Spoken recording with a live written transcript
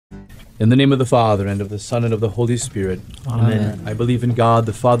In the name of the Father, and of the Son, and of the Holy Spirit. Amen. I believe in God,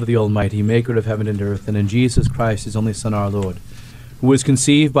 the Father, the Almighty, maker of heaven and earth, and in Jesus Christ, his only Son, our Lord, who was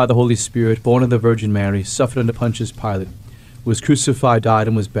conceived by the Holy Spirit, born of the Virgin Mary, suffered under Pontius Pilate, was crucified, died,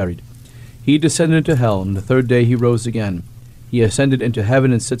 and was buried. He descended into hell, and the third day he rose again. He ascended into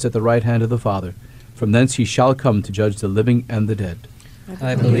heaven and sits at the right hand of the Father. From thence he shall come to judge the living and the dead.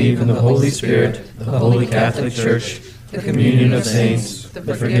 I believe in the Holy Spirit, the Holy Catholic Church, the communion of saints,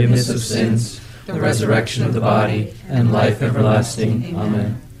 the forgiveness of sins, the resurrection of the body, and life everlasting.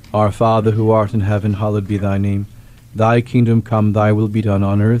 Amen. Our Father, who art in heaven, hallowed be thy name. Thy kingdom come, thy will be done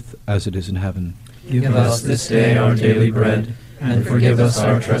on earth as it is in heaven. Give us this day our daily bread, and forgive us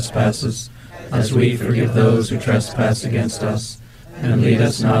our trespasses, as we forgive those who trespass against us. And lead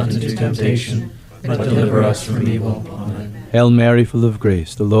us not into temptation, but deliver us from evil. Amen. Hail Mary, full of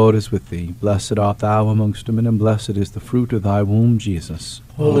grace, the Lord is with thee. Blessed art thou amongst women, and blessed is the fruit of thy womb, Jesus.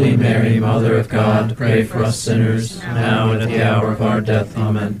 Holy Mary, Mother of God, pray for us sinners, now and at the hour of our death.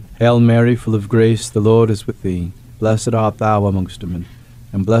 Amen. Hail Mary, full of grace, the Lord is with thee. Blessed art thou amongst women,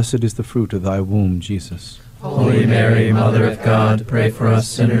 and blessed is the fruit of thy womb, Jesus. Holy Mary, Mother of God, pray for us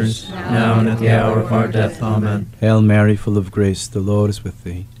sinners, now and at the hour of our death. Amen. Hail Mary, full of grace, the Lord is with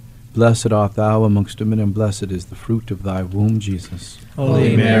thee. Blessed art thou amongst women, and blessed is the fruit of thy womb, Jesus.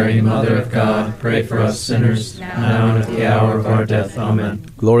 Holy Mary, Mother of God, pray for us sinners, now and at the hour of our death. Amen.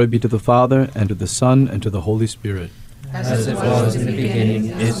 Glory be to the Father, and to the Son, and to the Holy Spirit. As it was in the beginning,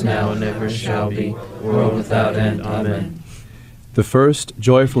 is now, and ever shall be, world without end. Amen. The first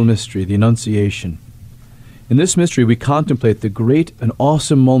joyful mystery, the Annunciation. In this mystery we contemplate the great and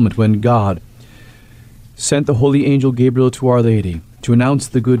awesome moment when God sent the holy angel Gabriel to Our Lady to announce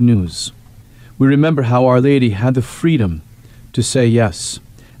the good news. We remember how Our Lady had the freedom to say yes,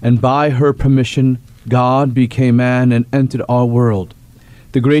 and by her permission, God became man and entered our world.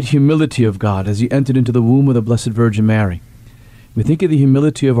 The great humility of God as he entered into the womb of the Blessed Virgin Mary. We think of the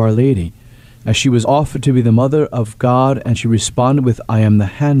humility of Our Lady as she was offered to be the mother of God, and she responded with, I am the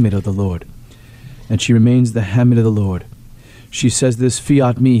handmaid of the Lord. And she remains the handmaid of the Lord. She says this,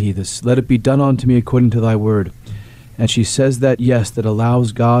 fiat mihi, this, let it be done unto me according to thy word. And she says that yes, that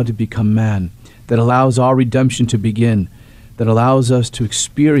allows God to become man, that allows our redemption to begin, that allows us to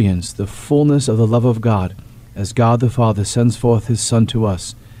experience the fullness of the love of God as God the Father sends forth his Son to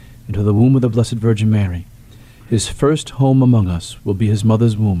us into the womb of the Blessed Virgin Mary. His first home among us will be his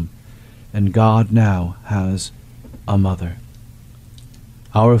mother's womb, and God now has a mother.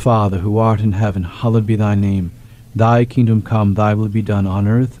 Our Father, who art in heaven, hallowed be thy name. Thy kingdom come, thy will be done on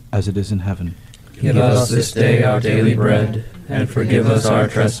earth as it is in heaven. Give us this day our daily bread, and forgive us our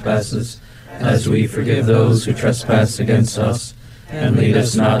trespasses, as we forgive those who trespass against us. And lead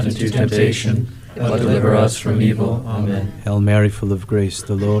us not into temptation, but deliver us from evil. Amen. Hail Mary, full of grace,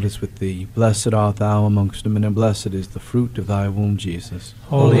 the Lord is with thee. Blessed art thou amongst women, and blessed is the fruit of thy womb, Jesus.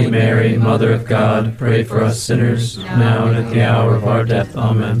 Holy Mary, Mother of God, pray for us sinners, now and at the hour of our death.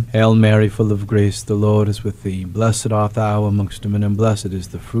 Amen. Hail Mary, full of grace, the Lord is with thee. Blessed art thou amongst women, and blessed is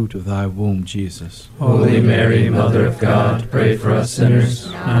the fruit of thy womb, Jesus. Holy Mary, Mother of God, pray for us sinners,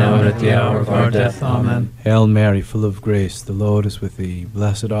 now and at the hour of our death. Amen. Hail Mary, full of grace, the Lord is with thee.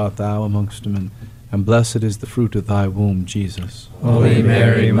 Blessed art thou amongst women, and blessed is the fruit of thy womb, Jesus. Holy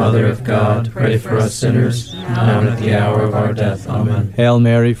Mary, Mother of God, pray for us sinners, now and at the hour of our death. Amen. Hail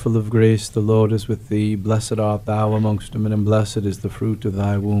Mary, full of grace, the Lord is with thee. Blessed art thou amongst women, and blessed is the fruit of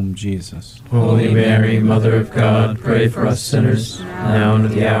thy womb, Jesus. Holy Mary, Mother of God, pray for us sinners, now and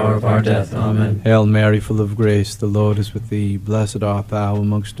at the hour of our death. Amen. Hail Mary, full of grace, the Lord is with thee. Blessed art thou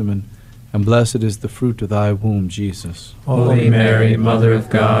amongst women, and blessed is the fruit of thy womb, Jesus. Holy Mary, Mother of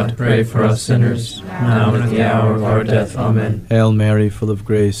God, pray for us sinners, now and at the hour of our death. Amen. Hail Mary, full of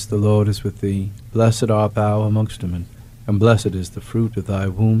grace, the Lord is with thee. Blessed art thou amongst women, and blessed is the fruit of thy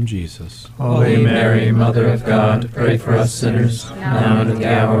womb, Jesus. Holy Mary, Mother of God, pray for us sinners, now and at the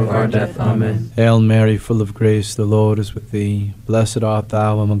hour of our death. Amen. Hail Mary, full of grace, the Lord is with thee. Blessed art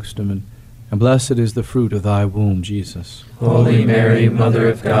thou amongst women, and blessed is the fruit of thy womb, Jesus. Holy Mary, Mother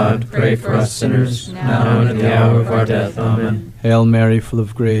of God, pray for us sinners, now and at the hour of our death. Amen. Hail Mary, full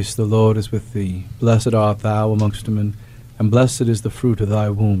of grace, the Lord is with thee. Blessed art thou amongst women, and blessed is the fruit of thy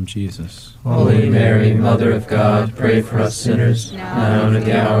womb, Jesus. Holy Mary, Mother of God, pray for us sinners, now and at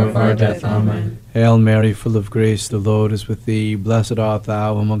the hour of our death. Amen. Hail Mary, full of grace, the Lord is with thee. Blessed art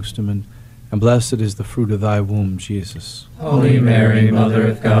thou amongst women, and blessed is the fruit of thy womb, Jesus. Holy Mary, Mother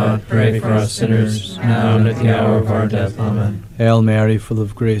of God, pray for us sinners, now and at the hour of our death. Amen. Hail Mary, full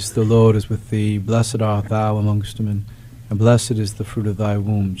of grace, the Lord is with thee. Blessed art thou amongst women, and blessed is the fruit of thy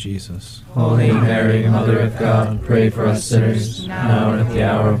womb, Jesus. Holy Mary, Mother of God, pray for us sinners, now and at the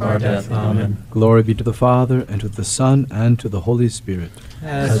hour of our death. Amen. Glory be to the Father, and to the Son, and to the Holy Spirit.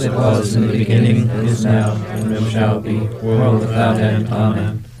 As it was in the beginning, is now, and ever shall be, world without end.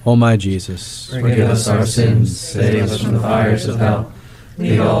 Amen. O my Jesus, Forgive us our sins, save us from the fires of hell.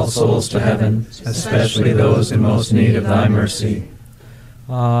 Lead all souls to heaven, especially those in most need of thy mercy.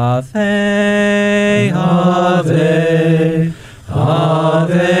 Ave, Ave,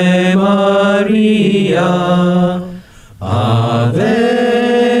 Ave Maria,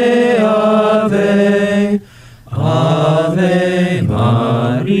 Ave, Ave, Ave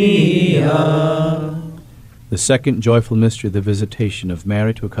Maria. the second joyful mystery, the visitation of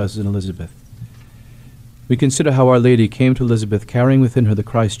Mary to her cousin Elizabeth. We consider how Our Lady came to Elizabeth carrying within her the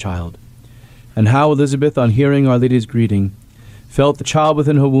Christ child, and how Elizabeth, on hearing Our Lady's greeting, felt the child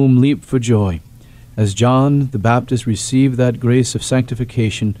within her womb leap for joy, as John the Baptist received that grace of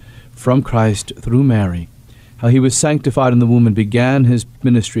sanctification from Christ through Mary, how he was sanctified in the womb and began his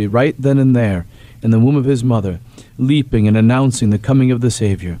ministry right then and there in the womb of his mother, leaping and announcing the coming of the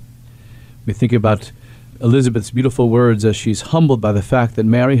Savior. We think about Elizabeth's beautiful words as she's humbled by the fact that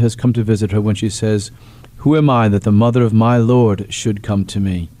Mary has come to visit her when she says, "Who am I that the mother of my Lord should come to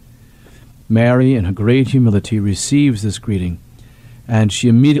me?" Mary, in her great humility, receives this greeting, and she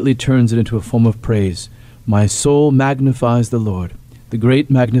immediately turns it into a form of praise. My soul magnifies the Lord. The great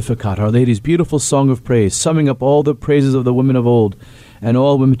Magnificat, Our Lady's beautiful song of praise, summing up all the praises of the women of old and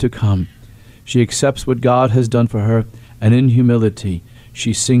all women to come. She accepts what God has done for her, and in humility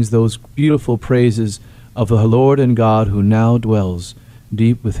she sings those beautiful praises of the Lord and God who now dwells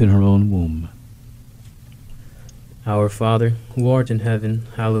deep within her own womb. Our Father, who art in heaven,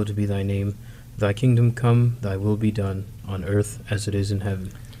 hallowed be thy name. Thy kingdom come, thy will be done, on earth as it is in heaven.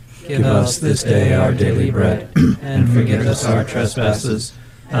 Give us this day our daily bread, and forgive us our trespasses,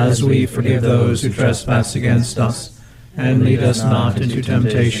 as we forgive those who trespass against us. And lead us not into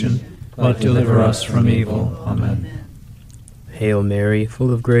temptation, but deliver us from evil. Amen. Hail Mary,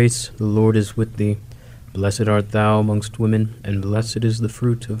 full of grace, the Lord is with thee. Blessed art thou amongst women, and blessed is the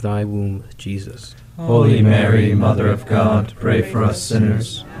fruit of thy womb, Jesus. Holy Mary, Mother of God, pray for us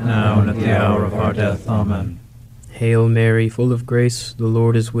sinners, now and at the hour of our death. Amen. Hail Mary, full of grace, the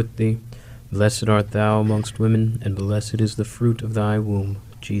Lord is with thee. Blessed art thou amongst women, and blessed is the fruit of thy womb,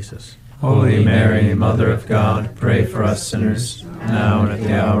 Jesus. Holy Mary, Mother of God, pray for us sinners, now and at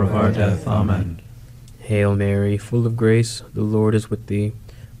the hour of our death. Amen. Hail Mary, full of grace, the Lord is with thee.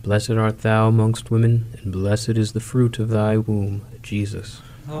 Blessed art thou amongst women, and blessed is the fruit of thy womb, Jesus.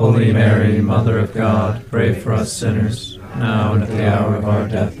 Holy Mary, Mother of God, pray for us sinners, now and at the hour of our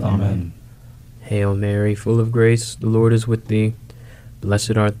death. Amen. Hail Mary, full of grace, the Lord is with thee.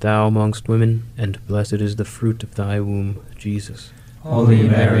 Blessed art thou amongst women, and blessed is the fruit of thy womb, Jesus. Holy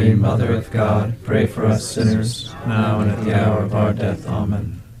Mary, Mother of God, pray for us sinners, now and at the hour of our death.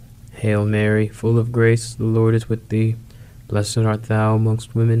 Amen. Hail Mary, full of grace, the Lord is with thee. Blessed art thou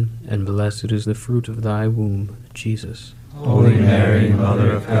amongst women, and blessed is the fruit of thy womb, Jesus. Holy Mary,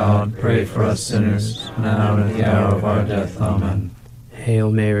 Mother of God, pray for us sinners, now and at the hour of our death. Amen.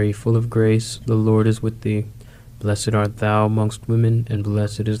 Hail Mary, full of grace, the Lord is with thee. Blessed art thou amongst women, and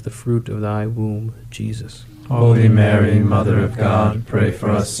blessed is the fruit of thy womb, Jesus. Holy Mary, Mother of God, pray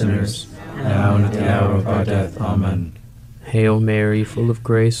for us sinners, now and at the hour of our death. Amen. Hail Mary, full of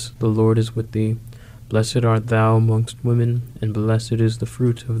grace, the Lord is with thee. Blessed art thou amongst women, and blessed is the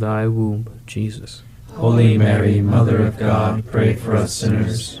fruit of thy womb, Jesus. Holy Mary, Mother of God, pray for us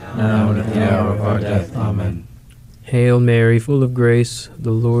sinners, now and at the hour of our death. Amen. Hail Mary, full of grace,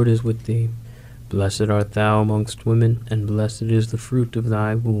 the Lord is with thee. Blessed art thou amongst women, and blessed is the fruit of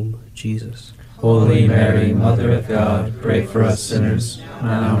thy womb, Jesus. Holy Mary, Mother of God, pray for us sinners,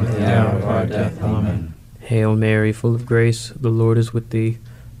 now and at the hour of our death. Amen. Hail Mary, full of grace, the Lord is with thee.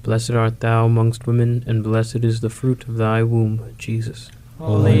 Blessed art thou amongst women, and blessed is the fruit of thy womb, Jesus.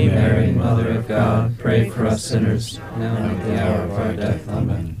 Holy Mary, Mother of God, pray for us sinners, now and at the hour of our death.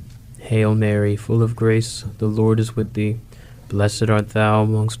 Amen. Hail Mary, full of grace, the Lord is with thee. Blessed art thou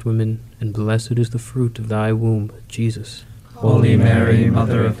amongst women, and blessed is the fruit of thy womb, Jesus. Holy Mary,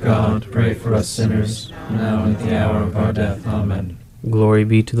 Mother of God, pray for us sinners, now and at the hour of our death. Amen. Glory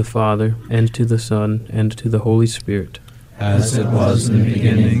be to the Father, and to the Son, and to the Holy Spirit. As it was in the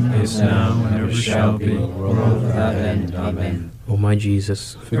beginning, is now, and ever shall be, world without end. Amen. O my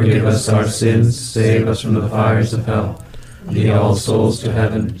Jesus, forgive us our sins, save us from the fires of hell. Lead all souls to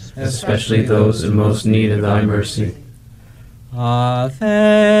heaven, especially those in most need of thy mercy.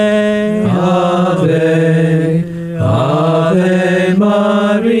 Ave, Ave, Ave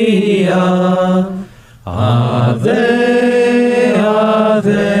Maria, Ave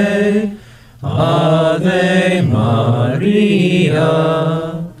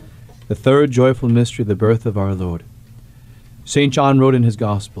The third joyful mystery, the birth of our Lord. St. John wrote in his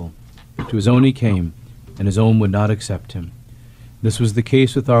Gospel, "To his own he came, and his own would not accept him." This was the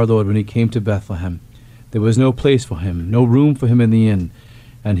case with our Lord when he came to Bethlehem. There was no place for him, no room for him in the inn,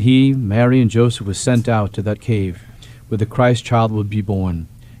 and he, Mary, and Joseph were sent out to that cave where the Christ child would be born,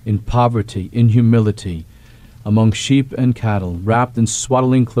 in poverty, in humility, among sheep and cattle, wrapped in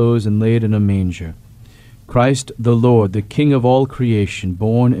swaddling clothes and laid in a manger. Christ the Lord, the King of all creation,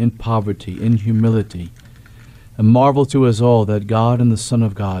 born in poverty, in humility. A marvel to us all that God and the Son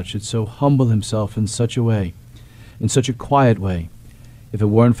of God should so humble himself in such a way, in such a quiet way. If it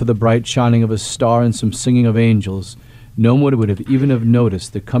weren't for the bright shining of a star and some singing of angels, no one would have even have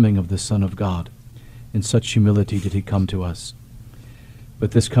noticed the coming of the Son of God. In such humility did he come to us.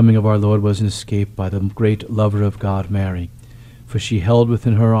 But this coming of our Lord was an escape by the great lover of God, Mary, for she held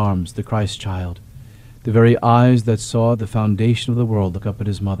within her arms the Christ child. The very eyes that saw the foundation of the world look up at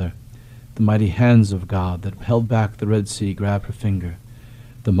his mother. The mighty hands of God that held back the Red Sea grab her finger.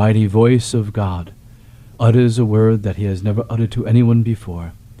 The mighty voice of God utters a word that he has never uttered to anyone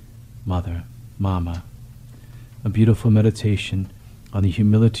before. Mother, Mama. A beautiful meditation on the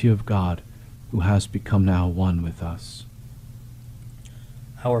humility of God who has become now one with us.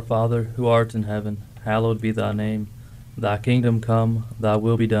 Our Father, who art in heaven, hallowed be thy name. Thy kingdom come, thy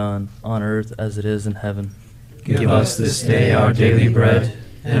will be done, on earth as it is in heaven. Give us this day our daily bread,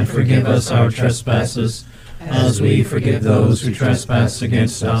 and forgive us our trespasses, as we forgive those who trespass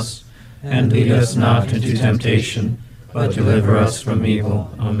against us. And lead us not into temptation, but deliver us from evil.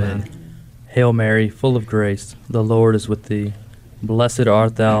 Amen. Hail Mary, full of grace, the Lord is with thee. Blessed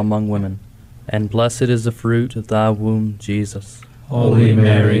art thou among women, and blessed is the fruit of thy womb, Jesus. Holy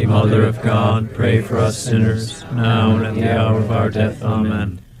Mary, Mother of God, pray for us sinners, now and at the hour of our death.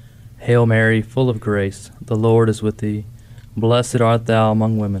 Amen. Hail Mary, full of grace, the Lord is with thee. Blessed art thou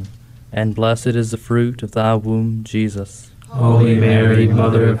among women, and blessed is the fruit of thy womb, Jesus. Holy Mary,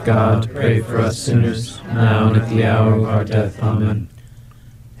 Mother of God, pray for us sinners, now and at the hour of our death. Amen.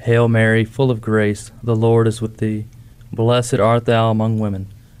 Hail Mary, full of grace, the Lord is with thee. Blessed art thou among women,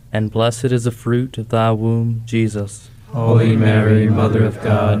 and blessed is the fruit of thy womb, Jesus. Holy Mary, Mother of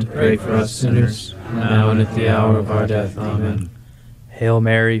God, pray for us sinners, now and at the hour of our death. Amen. Hail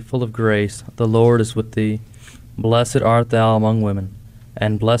Mary, full of grace, the Lord is with thee. Blessed art thou among women,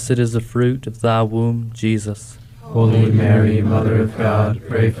 and blessed is the fruit of thy womb, Jesus. Holy Mary, Mother of God,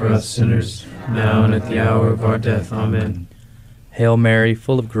 pray for us sinners, now and at the hour of our death. Amen. Hail Mary,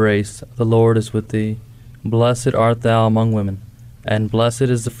 full of grace, the Lord is with thee. Blessed art thou among women, and blessed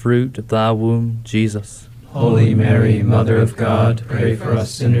is the fruit of thy womb, Jesus. Holy Mary, Mother of God, pray for us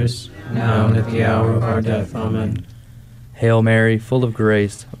sinners, now and at the hour of our death. Amen. Hail Mary, full of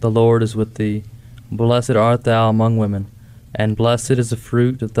grace, the Lord is with thee. Blessed art thou among women, and blessed is the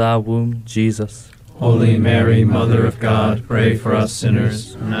fruit of thy womb, Jesus. Holy Mary, Mother of God, pray for us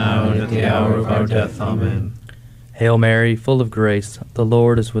sinners, now and at the hour of our death. Amen. Hail Mary, full of grace, the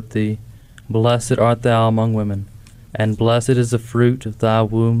Lord is with thee. Blessed art thou among women, and blessed is the fruit of thy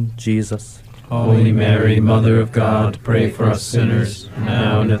womb, Jesus. Holy Mary, Mother of God, pray for us sinners,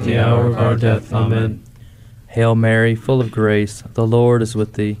 now and at the hour of our death. Amen. Hail Mary, full of grace, the Lord is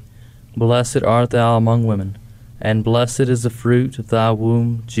with thee. Blessed art thou among women, and blessed is the fruit of thy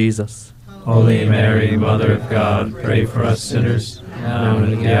womb, Jesus. Holy Mary, Mother of God, pray for us sinners, now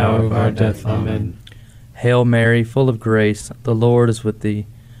and at the hour of our death. Amen. Hail Mary, full of grace, the Lord is with thee.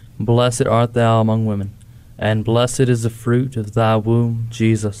 Blessed art thou among women, and blessed is the fruit of thy womb,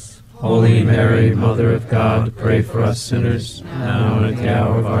 Jesus. Holy Mary, Mother of God, pray for us sinners, now and at the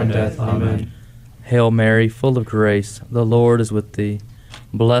hour of our death. Amen. Hail Mary, full of grace, the Lord is with thee.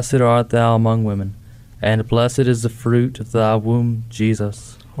 Blessed art thou among women, and blessed is the fruit of thy womb,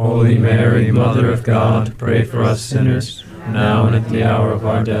 Jesus. Holy Mary, Mother of God, pray for us sinners, now and at the hour of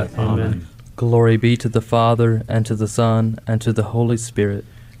our death. Amen. Glory be to the Father, and to the Son, and to the Holy Spirit.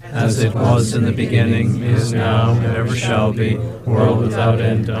 As it was in the beginning, is now, and ever shall be, world without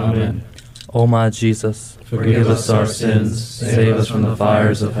end. Amen. O my Jesus, Forgive us our sins, save us from the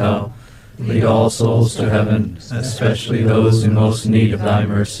fires of hell. Lead all souls to heaven, especially those in most need of thy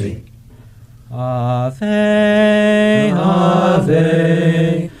mercy. Ave,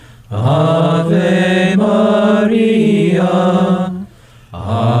 Ave, Ave Maria.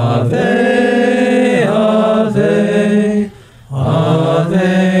 Ave, Ave,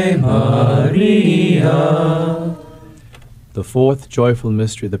 Ave Maria. The fourth joyful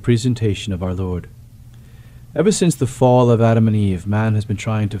mystery, the presentation of our Lord. Ever since the fall of Adam and Eve, man has been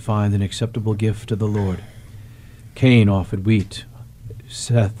trying to find an acceptable gift to the Lord. Cain offered wheat,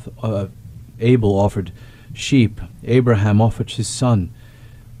 Abel offered sheep, Abraham offered his son.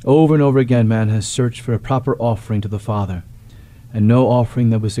 Over and over again, man has searched for a proper offering to the Father, and no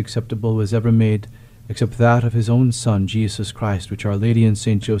offering that was acceptable was ever made except that of his own Son, Jesus Christ, which Our Lady and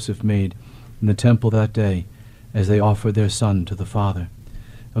Saint Joseph made in the temple that day as they offered their Son to the Father.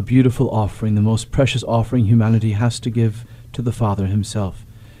 A beautiful offering, the most precious offering humanity has to give to the Father himself,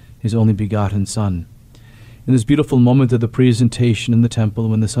 his only begotten Son. In this beautiful moment of the presentation in the temple,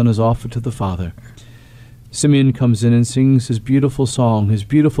 when the Son is offered to the Father, Simeon comes in and sings his beautiful song, his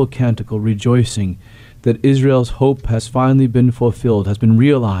beautiful canticle, rejoicing that Israel's hope has finally been fulfilled, has been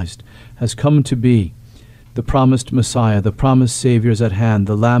realized, has come to be. The promised Messiah, the promised Savior is at hand.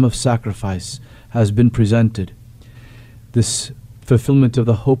 The Lamb of sacrifice has been presented. This fulfillment of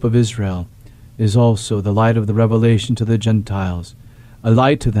the hope of Israel is also the light of the revelation to the Gentiles, a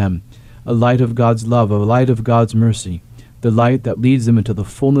light to them, a light of God's love, a light of God's mercy, the light that leads them into the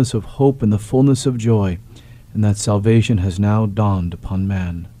fullness of hope and the fullness of joy, and that salvation has now dawned upon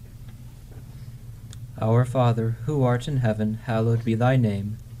man. Our Father, who art in heaven, hallowed be thy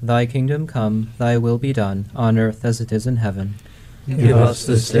name. Thy kingdom come, thy will be done, on earth as it is in heaven. Give us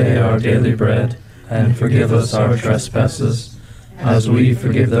this day our daily bread, and forgive us our trespasses, as we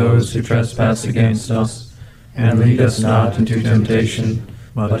forgive those who trespass against us. And lead us not into temptation,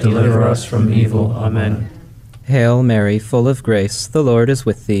 but deliver us from evil. Amen. Hail Mary, full of grace, the Lord is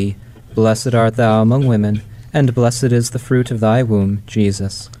with thee. Blessed art thou among women, and blessed is the fruit of thy womb,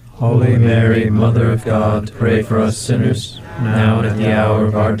 Jesus. Holy Mary, Mother of God, pray for us sinners, now and at the hour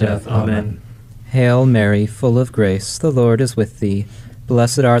of our death. Amen. Hail Mary, full of grace, the Lord is with thee.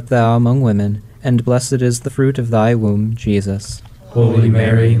 Blessed art thou among women, and blessed is the fruit of thy womb, Jesus. Holy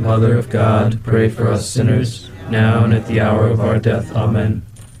Mary, Mother of God, pray for us sinners, now and at the hour of our death. Amen.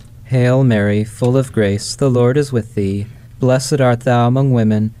 Hail Mary, full of grace, the Lord is with thee. Blessed art thou among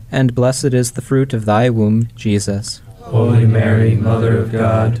women, and blessed is the fruit of thy womb, Jesus. Holy Mary, Mother of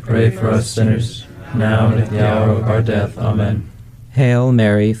God, pray for us sinners, now and at the hour of our death. Amen. Hail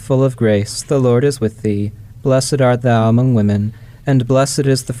Mary, full of grace, the Lord is with thee. Blessed art thou among women, and blessed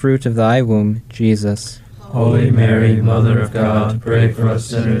is the fruit of thy womb, Jesus. Holy Mary, Mother of God, pray for us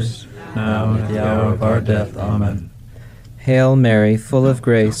sinners, now and at the hour of our death. Amen. Hail Mary, full of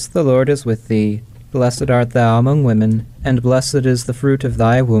grace, the Lord is with thee. Blessed art thou among women, and blessed is the fruit of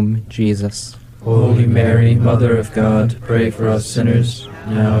thy womb, Jesus. Holy Mary, Mother of God, pray for us sinners,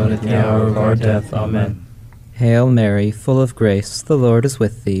 now and at the hour of our death. Amen. Hail Mary, full of grace, the Lord is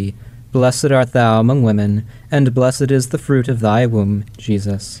with thee. Blessed art thou among women, and blessed is the fruit of thy womb,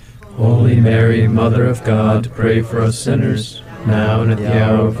 Jesus. Holy Mary, Mother of God, pray for us sinners, now and at the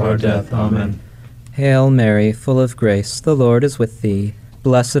hour of our death. Amen. Hail Mary, full of grace, the Lord is with thee.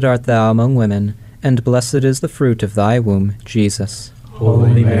 Blessed art thou among women, and blessed is the fruit of thy womb, Jesus.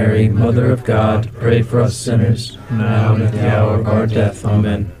 Holy Mary, Mother of God, pray for us sinners, now and at the hour of our death.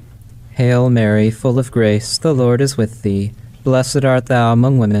 Amen. Hail Mary, full of grace, the Lord is with thee. Blessed art thou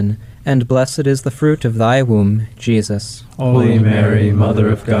among women, and blessed is the fruit of thy womb, Jesus. Holy Mary, Mother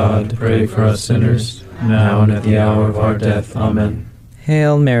of God, pray for us sinners, now and at the hour of our death. Amen.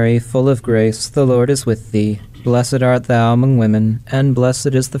 Hail Mary, full of grace, the Lord is with thee. Blessed art thou among women, and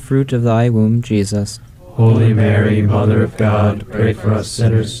blessed is the fruit of thy womb, Jesus. Holy Mary, Mother of God, pray for us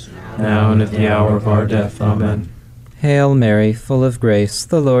sinners, now and at the hour of our death. Amen. Hail Mary, full of grace,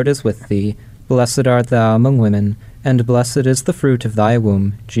 the Lord is with thee. Blessed art thou among women, and blessed is the fruit of thy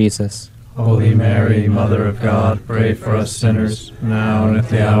womb, Jesus. Holy Mary, Mother of God, pray for us sinners, now and at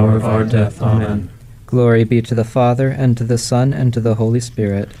the hour of our death. Amen. Glory be to the Father, and to the Son, and to the Holy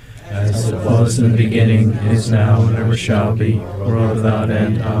Spirit. As it was in the beginning, is now, and ever shall be, world without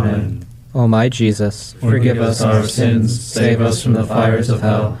end. Amen. O my Jesus, forgive us our sins, save us from the fires of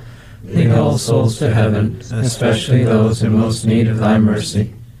hell. Lead all souls to heaven, especially those in most need of thy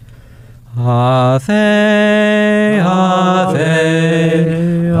mercy. Ave, Ave,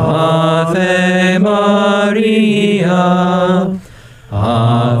 Ave Maria.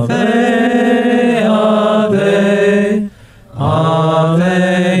 Ave, Ave,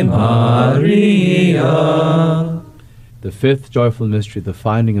 Ave Maria. The fifth joyful mystery, the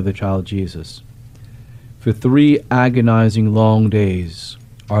finding of the child Jesus. For 3 agonizing long days,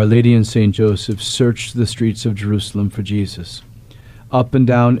 Our Lady and Saint Joseph searched the streets of Jerusalem for Jesus. Up and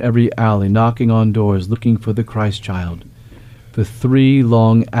down every alley, knocking on doors, looking for the Christ child. For 3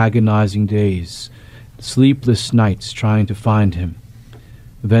 long agonizing days, sleepless nights trying to find him.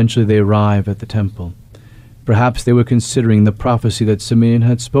 Eventually they arrive at the temple. Perhaps they were considering the prophecy that Simeon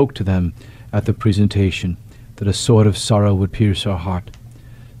had spoke to them at the presentation, that a sword of sorrow would pierce our heart.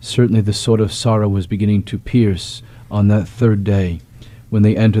 Certainly the sword of sorrow was beginning to pierce on that 3rd day when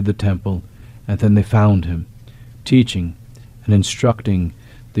they entered the temple, and then they found him, teaching and instructing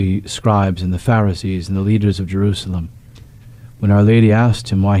the scribes and the Pharisees and the leaders of Jerusalem, when Our Lady asked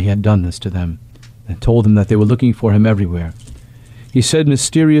him why he had done this to them, and told them that they were looking for him everywhere, he said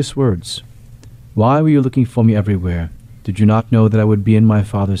mysterious words. "Why were you looking for me everywhere? Did you not know that I would be in my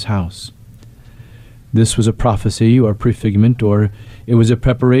Father's house?" This was a prophecy or prefigurement, or it was a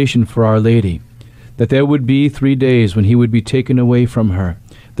preparation for Our Lady, that there would be 3 days when he would be taken away from her,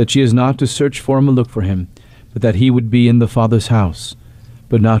 that she is not to search for him and look for him, but that he would be in the Father's house,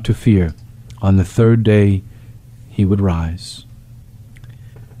 but not to fear. On the 3rd day he would rise.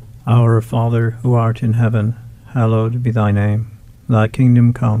 Our Father, who art in heaven, hallowed be thy name. Thy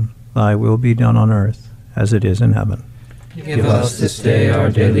kingdom come, thy will be done on earth, as it is in heaven. Give us this day our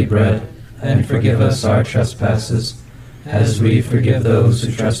daily bread, and forgive us our trespasses, as we forgive those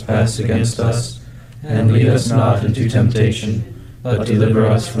who trespass against us. And lead us not into temptation, but deliver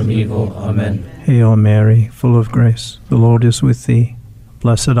us from evil. Amen. Hail Mary, full of grace, the Lord is with thee.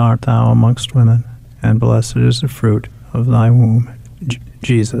 Blessed art thou amongst women, and blessed is the fruit of thy womb,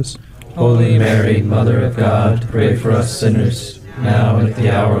 Jesus. Holy Mary, Mother of God, pray for us sinners, now and at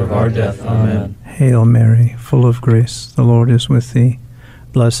the hour of our death. Amen. Hail Mary, full of grace, the Lord is with thee.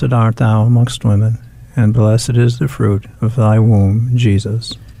 Blessed art thou amongst women, and blessed is the fruit of thy womb,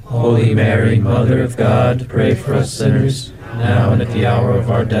 Jesus. Holy Mary, Mother of God, pray for us sinners, now and at the hour of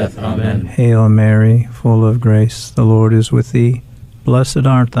our death. Amen. Hail Mary, full of grace, the Lord is with thee. Blessed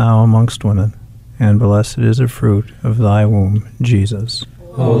art thou amongst women, and blessed is the fruit of thy womb, Jesus.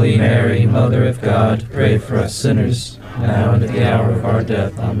 Holy Mary, Mother of God, pray for us sinners, now and at the hour of our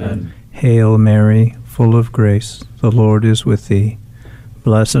death. Amen. Hail Mary, full of grace, the Lord is with thee.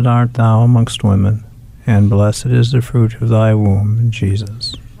 Blessed art thou amongst women, and blessed is the fruit of thy womb,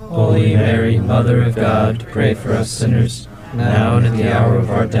 Jesus. Holy Mary, Mother of God, pray for us sinners, now and at the hour of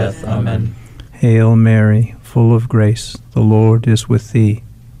our death. Amen. Hail Mary, full of grace, the Lord is with thee.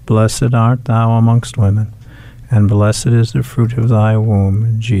 Blessed art thou amongst women, and blessed is the fruit of thy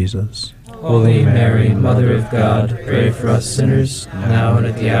womb, Jesus. Holy Mary, Mother of God, pray for us sinners, now and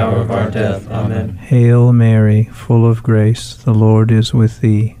at the hour of our death. Amen. Hail Mary, full of grace, the Lord is with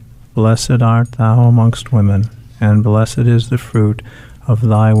thee. Blessed art thou amongst women, and blessed is the fruit of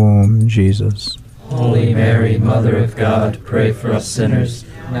thy womb, Jesus. Holy Mary, Mother of God, pray for us sinners,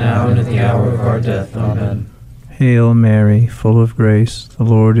 now and at the hour of our death. Amen. Hail Mary, full of grace, the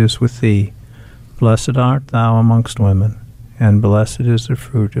Lord is with thee. Blessed art thou amongst women, and blessed is the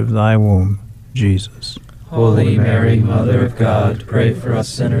fruit of thy womb, Jesus. Holy Mary, Mother of God, pray for us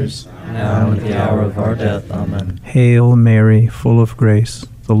sinners, now and at the hour of our death. Amen. Hail Mary, full of grace,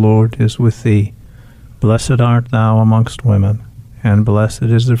 the Lord is with thee. Blessed art thou amongst women, and blessed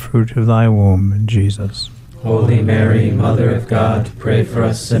is the fruit of thy womb, Jesus. Holy Mary, Mother of God, pray for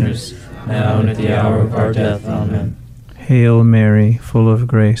us sinners, now and at the hour of our death. Amen. Hail Mary, full of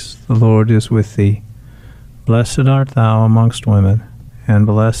grace, the Lord is with thee. Blessed art thou amongst women, and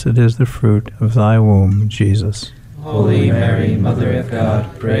blessed is the fruit of thy womb, Jesus. Holy Mary, Mother of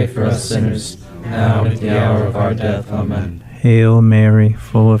God, pray for us sinners, now and at the hour of our death. Amen. Hail Mary,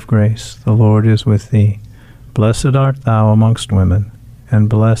 full of grace, the Lord is with thee. Blessed art thou amongst women, and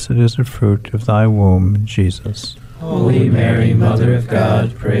blessed is the fruit of thy womb, Jesus. Holy Mary, Mother of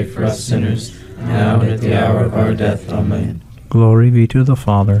God, pray for us sinners, now and at the hour of our death. Amen. Glory be to the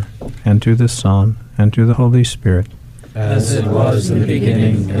Father, and to the Son, and to the Holy Spirit. As it was in the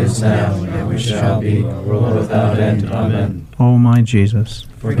beginning, is now, and ever shall be, world without end. Amen. O my Jesus,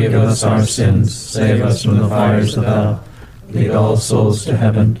 forgive us our sins, save us from the fires of hell. Lead all souls to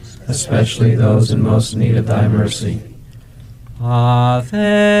heaven, especially those in most need of thy mercy.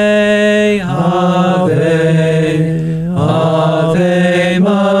 Ave, Ave, Ave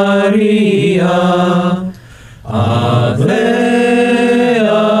Maria. Ave,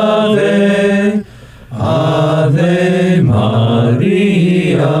 Ave, Ave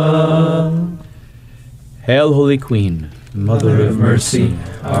Maria. Hail, Holy Queen, Mother of mercy,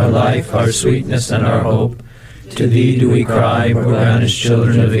 our life, our sweetness, and our hope. To thee do we cry, poor banished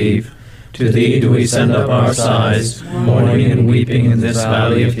children of Eve. To thee do we send up our sighs, mourning and weeping in this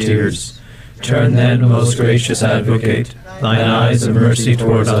valley of tears. Turn then, most gracious Advocate, thine eyes of mercy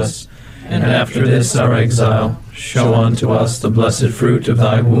towards us, and after this our exile, show unto us the blessed fruit of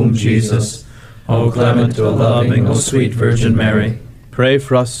thy womb, Jesus. O clement, O loving, O sweet Virgin Mary, pray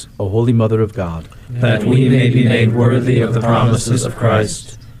for us, O Holy Mother of God, that we may be made worthy of the promises of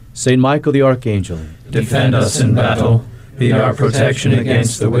Christ. Saint Michael the Archangel, defend us in battle. Be our protection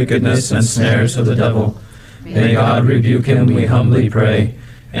against the wickedness and snares of the devil. May God rebuke him, we humbly pray.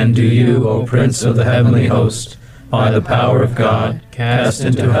 And do you, O Prince of the heavenly host, by the power of God, cast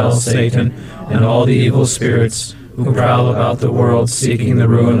into hell Satan and all the evil spirits who prowl about the world seeking the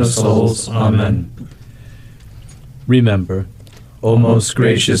ruin of souls. Amen. Remember, O most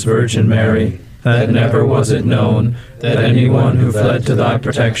gracious Virgin Mary, that never was it known that anyone who fled to thy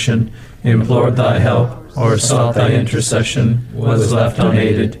protection, implored thy help, or sought thy intercession, was left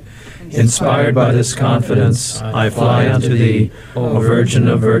unaided. Inspired by this confidence, I fly unto thee, O Virgin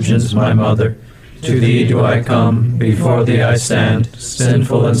of Virgins, my Mother. To thee do I come, before thee I stand,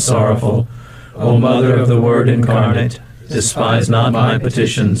 sinful and sorrowful. O Mother of the Word incarnate, despise not my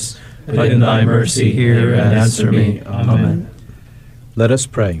petitions, but in thy mercy hear and answer me. Amen. let us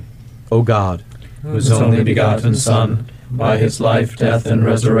pray. O God, Whose only begotten Son, by his life, death, and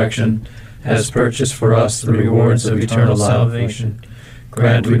resurrection, has purchased for us the rewards of eternal salvation,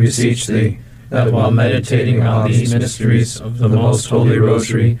 grant, we beseech thee, that while meditating on these mysteries of the most holy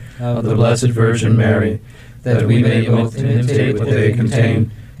Rosary of the Blessed Virgin Mary, that we may both imitate what they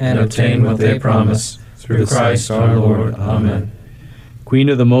contain and obtain what they promise, through Christ our Lord. Amen. Queen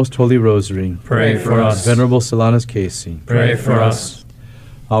of the Most Holy Rosary, Pray for us. Venerable Solanus Casey, Pray for us.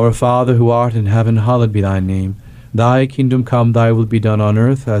 Our Father who art in heaven, hallowed be thy name. Thy kingdom come, thy will be done on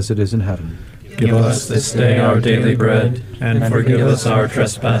earth as it is in heaven. Give us this day our daily bread, and forgive us our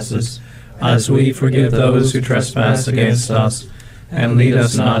trespasses, as we forgive those who trespass against us. And lead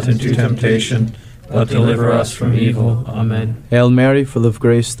us not into temptation, but deliver us from evil. Amen. Hail Mary, full of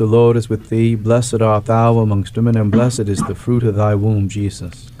grace, the Lord is with thee. Blessed art thou amongst women, and blessed is the fruit of thy womb,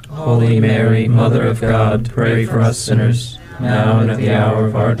 Jesus. Holy Mary, Mother of God, pray for us sinners, now and at the hour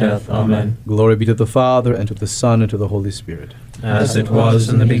of our death. Amen. Glory be to the Father, and to the Son, and to the Holy Spirit. As it was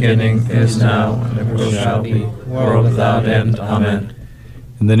in the beginning, is now, and ever shall be, world without end. Amen.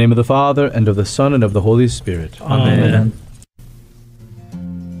 In the name of the Father, and of the Son, and of the Holy Spirit. Amen.